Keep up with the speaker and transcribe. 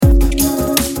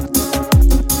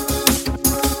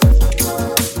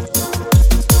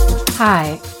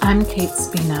Hi, I'm Kate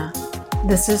Spina.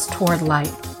 This is Toward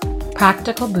Light,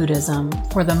 Practical Buddhism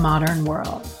for the Modern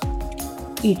World.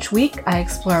 Each week, I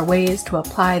explore ways to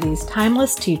apply these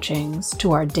timeless teachings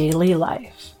to our daily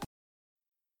life.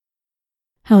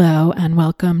 Hello, and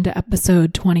welcome to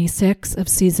episode 26 of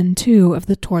Season 2 of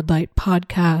the Toward Light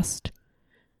podcast.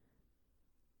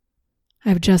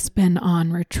 I've just been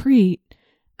on retreat,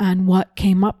 and what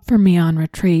came up for me on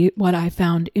retreat, what I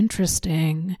found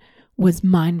interesting, was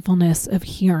mindfulness of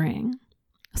hearing.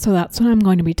 So that's what I'm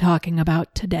going to be talking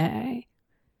about today.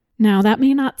 Now, that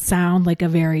may not sound like a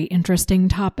very interesting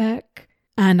topic,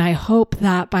 and I hope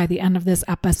that by the end of this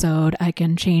episode, I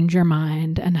can change your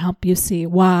mind and help you see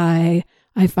why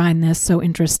I find this so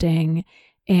interesting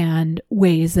and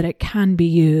ways that it can be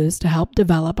used to help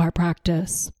develop our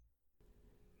practice.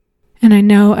 And I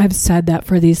know I've said that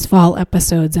for these fall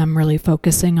episodes, I'm really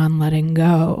focusing on letting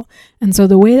go. And so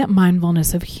the way that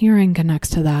mindfulness of hearing connects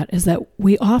to that is that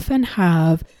we often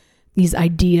have these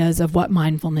ideas of what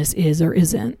mindfulness is or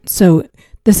isn't. So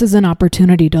this is an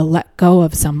opportunity to let go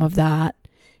of some of that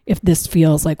if this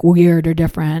feels like weird or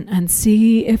different, and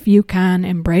see if you can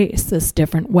embrace this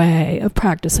different way of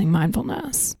practicing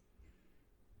mindfulness.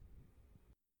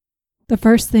 The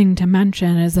first thing to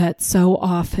mention is that so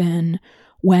often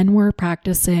when we're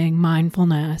practicing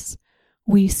mindfulness,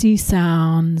 we see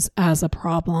sounds as a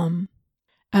problem,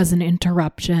 as an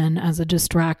interruption, as a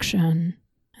distraction.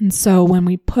 And so when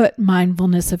we put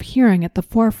mindfulness of hearing at the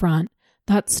forefront,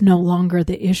 that's no longer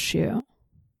the issue.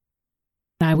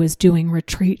 I was doing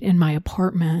retreat in my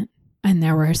apartment, and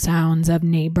there were sounds of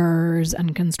neighbors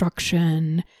and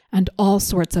construction and all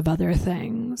sorts of other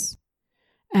things.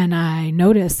 And I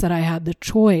noticed that I had the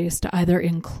choice to either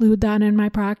include that in my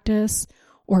practice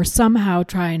or somehow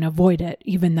try and avoid it,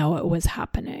 even though it was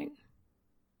happening.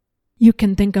 You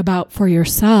can think about for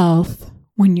yourself,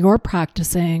 when you're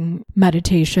practicing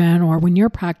meditation or when you're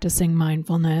practicing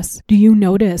mindfulness, do you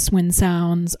notice when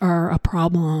sounds are a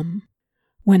problem,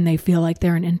 when they feel like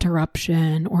they're an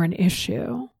interruption or an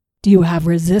issue? Do you have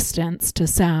resistance to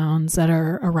sounds that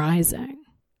are arising?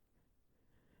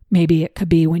 Maybe it could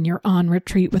be when you're on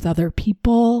retreat with other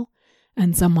people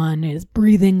and someone is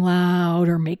breathing loud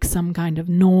or makes some kind of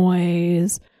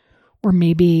noise, or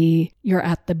maybe you're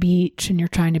at the beach and you're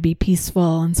trying to be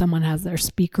peaceful and someone has their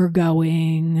speaker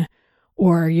going,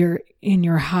 or you're in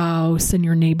your house and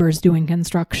your neighbor's doing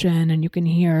construction and you can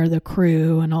hear the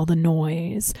crew and all the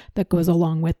noise that goes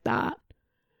along with that.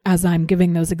 As I'm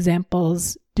giving those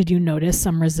examples, did you notice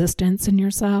some resistance in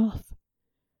yourself?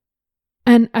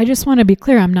 And I just want to be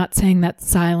clear, I'm not saying that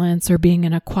silence or being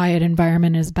in a quiet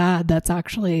environment is bad. That's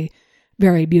actually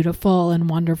very beautiful and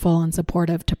wonderful and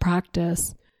supportive to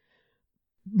practice.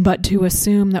 But to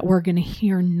assume that we're going to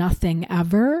hear nothing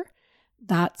ever,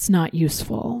 that's not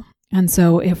useful. And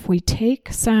so if we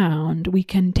take sound, we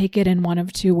can take it in one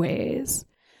of two ways.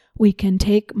 We can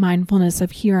take mindfulness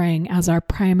of hearing as our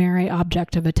primary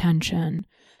object of attention.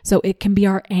 So it can be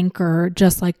our anchor,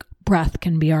 just like breath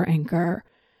can be our anchor.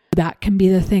 That can be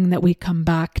the thing that we come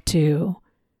back to.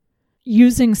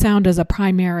 Using sound as a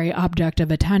primary object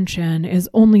of attention is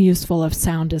only useful if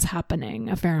sound is happening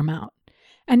a fair amount.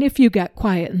 And if you get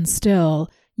quiet and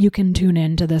still, you can tune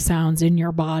into the sounds in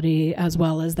your body as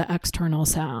well as the external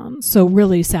sounds. So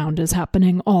really sound is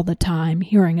happening all the time.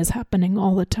 Hearing is happening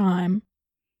all the time.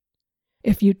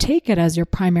 If you take it as your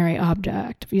primary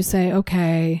object, if you say,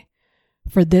 okay,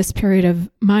 for this period of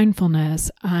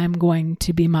mindfulness, I'm going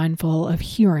to be mindful of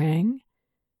hearing,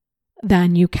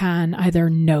 then you can either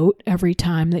note every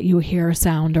time that you hear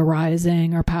sound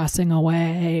arising or passing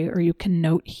away, or you can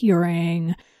note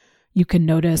hearing. You can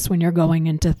notice when you're going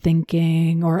into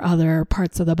thinking or other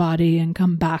parts of the body and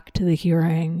come back to the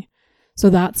hearing. So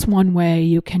that's one way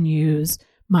you can use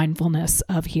mindfulness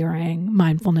of hearing,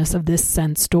 mindfulness of this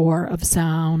sense door of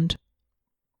sound.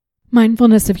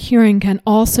 Mindfulness of hearing can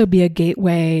also be a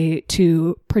gateway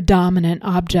to predominant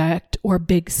object or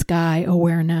big sky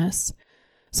awareness.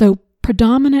 So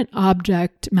predominant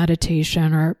object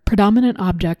meditation or predominant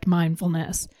object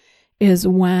mindfulness is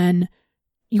when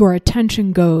your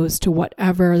attention goes to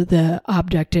whatever the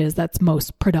object is that's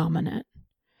most predominant.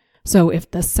 So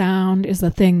if the sound is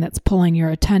the thing that's pulling your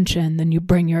attention, then you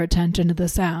bring your attention to the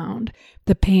sound.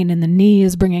 The pain in the knee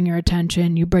is bringing your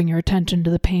attention, you bring your attention to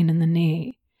the pain in the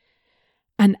knee.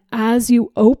 And as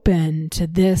you open to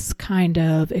this kind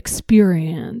of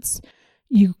experience,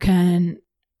 you can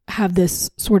have this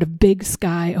sort of big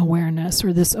sky awareness,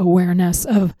 or this awareness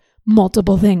of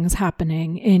multiple things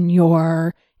happening in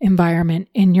your environment,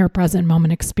 in your present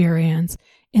moment experience,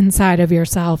 inside of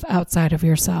yourself, outside of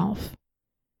yourself.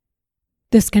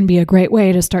 This can be a great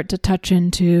way to start to touch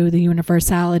into the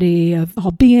universality of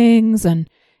all beings, and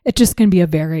it just can be a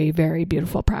very, very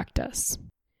beautiful practice.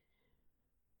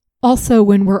 Also,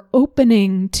 when we're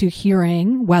opening to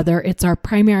hearing, whether it's our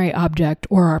primary object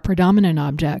or our predominant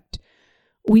object,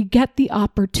 we get the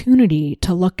opportunity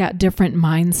to look at different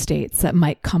mind states that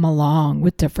might come along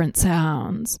with different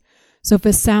sounds. So if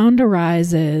a sound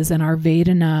arises and our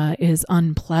Vedana is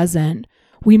unpleasant,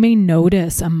 we may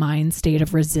notice a mind state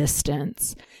of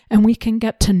resistance, and we can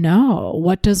get to know,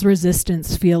 what does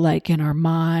resistance feel like in our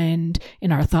mind,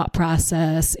 in our thought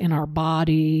process, in our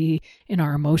body, in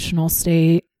our emotional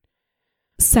state.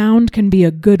 Sound can be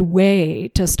a good way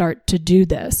to start to do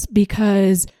this,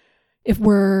 because if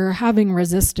we're having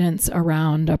resistance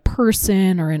around a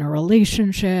person or in a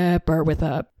relationship or with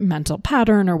a mental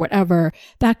pattern or whatever,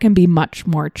 that can be much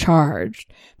more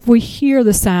charged. If we hear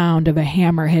the sound of a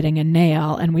hammer hitting a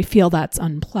nail and we feel that's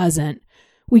unpleasant,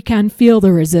 we can feel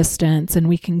the resistance and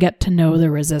we can get to know the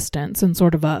resistance in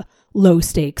sort of a low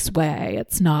stakes way.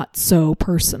 It's not so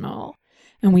personal.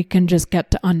 And we can just get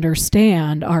to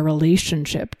understand our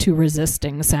relationship to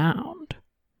resisting sound.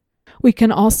 We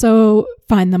can also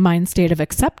find the mind state of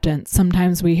acceptance.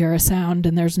 Sometimes we hear a sound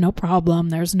and there's no problem,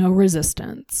 there's no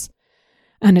resistance.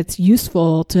 And it's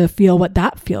useful to feel what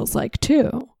that feels like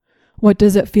too. What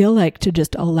does it feel like to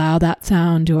just allow that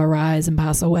sound to arise and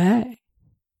pass away?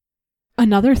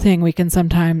 Another thing we can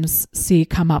sometimes see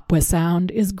come up with sound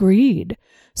is greed.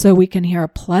 So we can hear a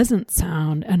pleasant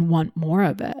sound and want more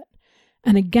of it.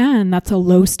 And again, that's a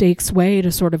low stakes way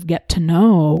to sort of get to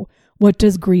know, what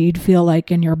does greed feel like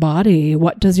in your body?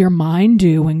 What does your mind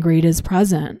do when greed is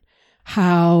present?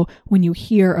 How, when you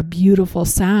hear a beautiful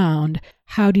sound,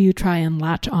 how do you try and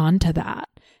latch on to that?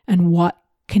 And what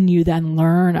can you then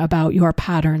learn about your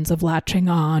patterns of latching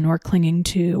on or clinging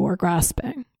to or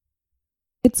grasping?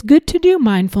 It's good to do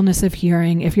mindfulness of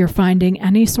hearing if you're finding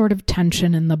any sort of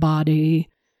tension in the body.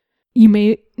 You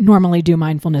may normally do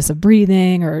mindfulness of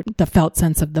breathing or the felt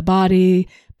sense of the body,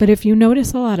 but if you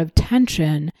notice a lot of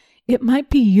tension, it might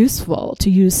be useful to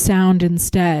use sound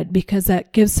instead, because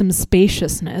that gives some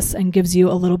spaciousness and gives you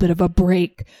a little bit of a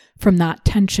break from that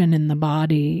tension in the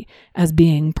body as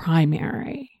being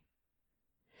primary.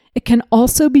 It can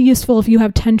also be useful if you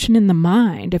have tension in the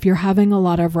mind. If you're having a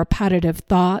lot of repetitive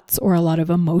thoughts or a lot of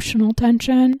emotional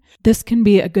tension, this can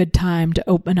be a good time to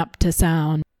open up to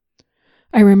sound.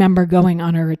 I remember going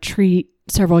on a retreat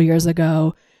several years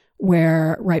ago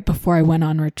where right before I went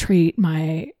on retreat,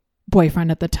 my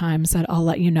boyfriend at the time said, "I'll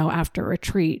let you know after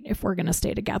retreat if we're going to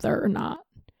stay together or not."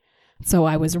 So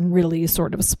I was really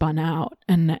sort of spun out,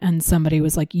 and somebody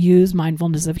was like, use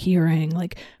mindfulness of hearing,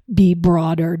 like be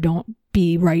broader, don't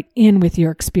be right in with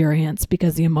your experience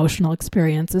because the emotional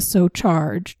experience is so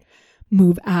charged.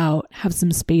 Move out, have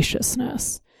some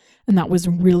spaciousness. And that was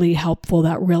really helpful.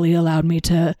 That really allowed me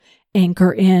to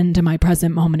anchor into my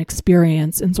present moment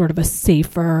experience in sort of a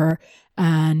safer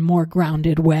and more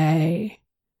grounded way.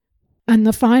 And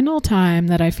the final time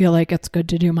that I feel like it's good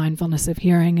to do mindfulness of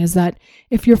hearing is that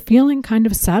if you're feeling kind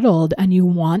of settled and you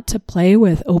want to play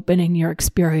with opening your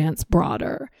experience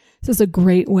broader, this is a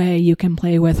great way you can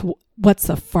play with what's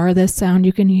the farthest sound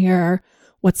you can hear,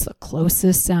 what's the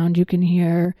closest sound you can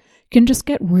hear. You can just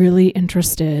get really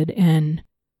interested in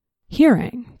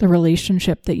hearing, the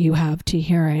relationship that you have to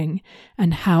hearing,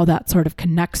 and how that sort of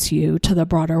connects you to the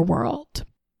broader world.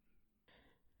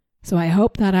 So I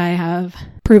hope that I have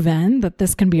proven that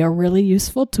this can be a really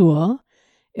useful tool.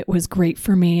 It was great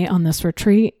for me on this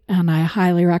retreat, and I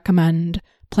highly recommend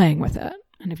playing with it.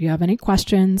 And if you have any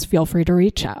questions, feel free to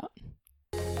reach out.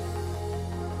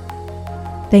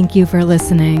 Thank you for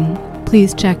listening.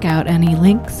 Please check out any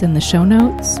links in the show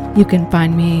notes. You can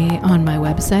find me on my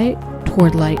website,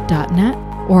 towardlight.net,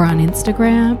 or on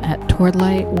Instagram at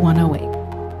towardlight108.